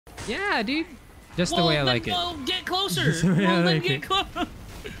Yeah, dude. Just the way I like it. Well, get closer. Just the way I like get it. closer.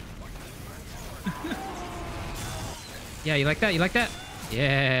 Yeah, you like that? You like that?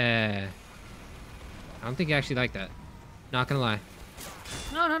 Yeah. I don't think you actually like that. Not gonna lie.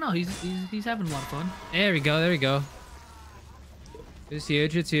 No. He's having a lot of fun. There we go. There we go. It's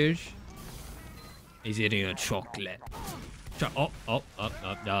huge. It's huge. He's eating a chocolate.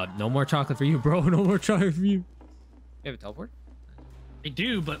 No more chocolate for you, bro. No more chocolate for you. You have a teleport? I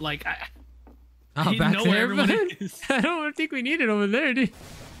do, but like I Back know where there, everyone man? is. I don't think we need it over there, dude.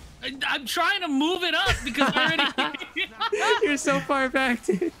 I'm trying to move it up because I already. You're so far back,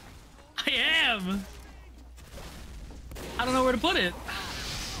 dude. I am. I don't know where to put it.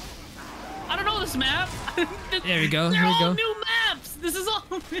 I don't know this map. There we go. They're There we all go. new maps. This is all.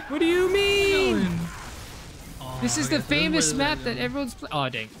 What do you mean? Oh, This is okay, the so famous where map is that everyone's playing. Oh,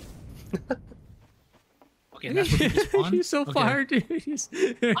 dang. Okay, that's where people spawn. You're so Okay. far, dude. I'm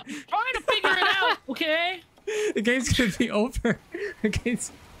trying to figure it out. Okay. The game's gonna be over. The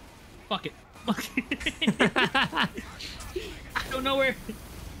game's... Fuck it. Okay. I don't know where.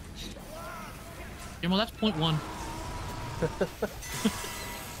 Yeah, well, that's point 1.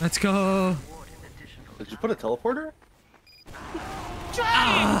 Let's go. Did you put a teleporter?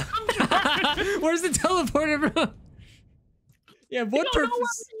 Trying. Where's the teleporter, bro? Yeah, what I don't know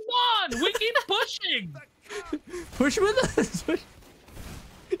purpose? where we spawn. We keep pushing. Push with us.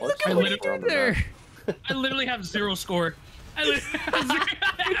 Look at what you did there. I literally have 0 score. I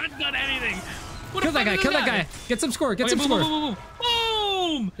haven't done anything. What Kill the that guy. fuck is Kill that that? guy. Get some score. Get Okay, some boom, score. boom, boom,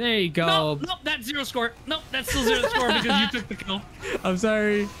 boom, boom. There you go. Nope, that's 0 score. Nope, that's still 0 score because you took the kill. I'm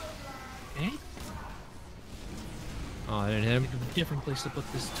sorry. Okay. Oh, I didn't hit him. A different place to put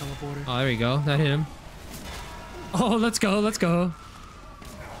this teleporter. Oh, there we go. That hit him. Oh, let's go. Let's go.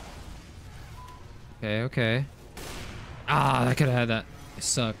 Okay, okay. Ah, I could have had that. I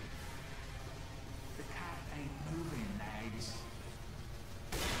suck.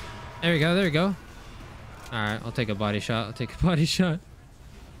 There we go. There we go. All right, I'll take a body shot. I'll take a body shot.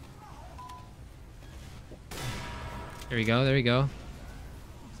 There we go. There we go.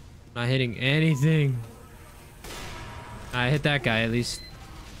 Not hitting anything. I hit that guy at least.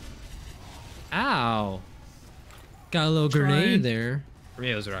 Ow. Got a little grenade there. For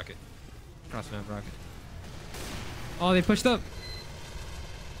me, it was a rocket. Cross map rocket. Oh, they pushed up.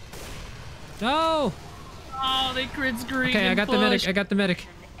 No. Oh, they crit screen. Okay, I got the medic. I got the medic.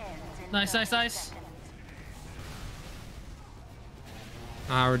 Nice, nice, nice.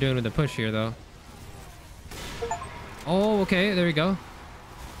 Ah, we're doing with the push here, though. Oh, okay. There we go.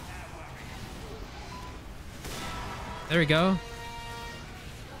 There we go.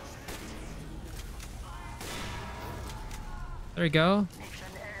 There we go.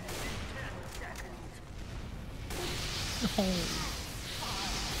 Oh.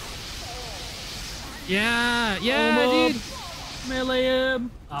 Yeah, yeah, dude. Melee him.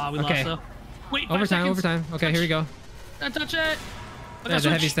 Ah, we Okay. lost though. Wait, 5 Overtime, seconds. overtime. Okay, Touch. here we go. Don't touch it. Yeah, the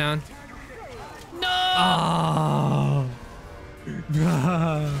heavy's down. No. Oh.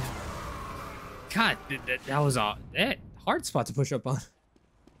 God, that was a hard spot to push up on.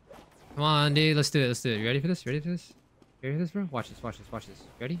 Come on, dude. Let's do it. Let's do it. You ready for this? You ready for this? You ready for this, bro? Watch this. Watch this. Watch this.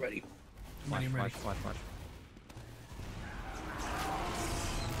 Ready? Ready. Watch, I'm ready. watch, watch, watch.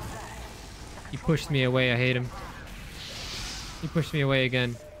 He pushed me away. I hate him. He pushed me away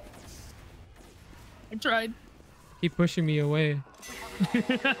again. I tried. Keep pushing me away.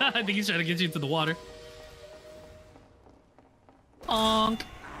 I think he's trying to get you into the water. Honk.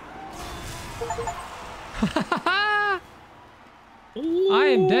 I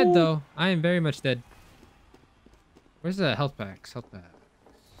am dead, though. I am very much dead. Where's the health packs? Health packs.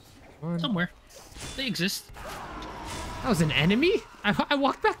 Come on. Somewhere. They exist. That was an enemy? I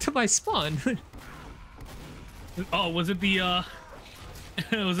walked back to my spawn. Oh, was it the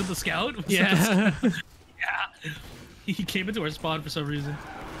was it the scout? Was it the Yeah. scout? Yeah. He came into our spawn for some reason.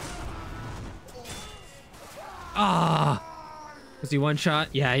 Ah. Was he one shot?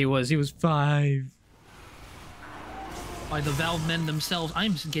 Yeah, he was. He was 5. By the Valve men themselves.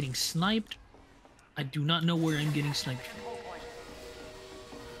 I'm getting sniped. I do not know where I'm getting sniped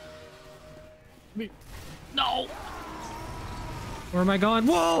from. No! Where am I going?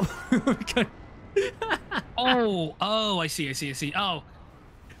 Whoa! Oh, I see. Oh,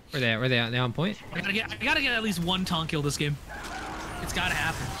 Where they at? Where they at? They on point? I gotta get at least one taunt kill this game. It's gotta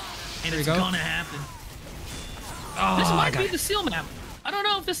happen. And it's gonna happen. Oh, This might be the seal map. I don't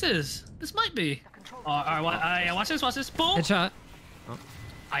know if this is. This might be. All right, watch this. Boom. Headshot. Oh,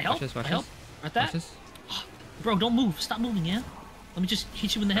 I help. Watch this, watch I help. this. Right that. Watch this. Bro, don't move. Stop moving, yeah? Let me just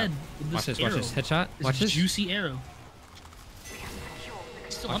hit you in the head with Watch this this. Watch arrow. this. Headshot. This Watch this. juicy arrow.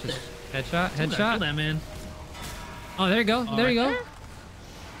 Still Watch up there. this. Headshot, Kill headshot. that, man. Oh, there you go. There you go.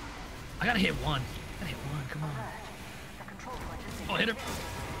 I gotta hit one. Come on. Oh, hit her.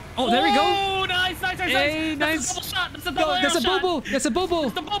 Oh, there we go. Oh, nice. Hey, That's nice. a double shot. That's a double arrow That's a shot. bobo. That's a bobo.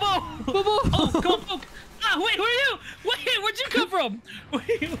 That's the Bobo. Bobo. Oh, come on, Bobo. Ah, wait, who are you? Wait, where'd you come from?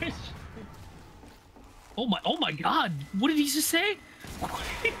 Wait. Oh my God. What did he just say?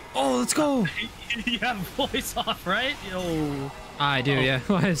 Oh, let's go. You have voice off, right? Yo. I do, yeah.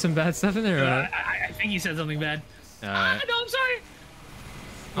 Why, some bad stuff in there? Or what? I think he said something bad. No, I'm sorry.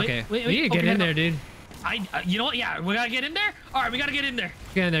 Okay, Wait. we need to get in there, dude. You know what? Yeah, we gotta get in there. All right, we gotta get in there.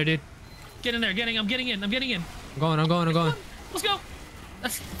 Get in there, dude. Get in there. I'm getting in. I'm going. Let's go.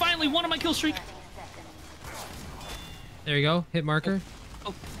 That's finally one of my kill streak. There you go. Hit marker.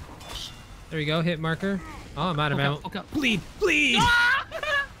 Oh. There you go. Hit marker. Oh, I'm out of ammo. Okay. Bleed. Ah!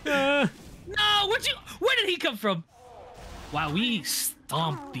 Uh, No, where did he come from? Wow, we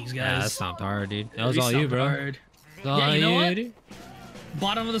stomped these yeah, that guys. stomped hard, dude. That was We all you, stomped bro. hard. That was all you know what? dude.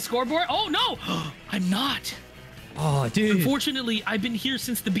 Bottom of the scoreboard. Oh no, I'm not. Oh, dude. Unfortunately, I've been here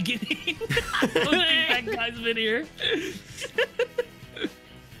since the beginning. I don't think that guy's been here.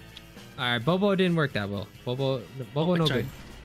 All right, Bobo didn't work that well. Bobo no I good. tried.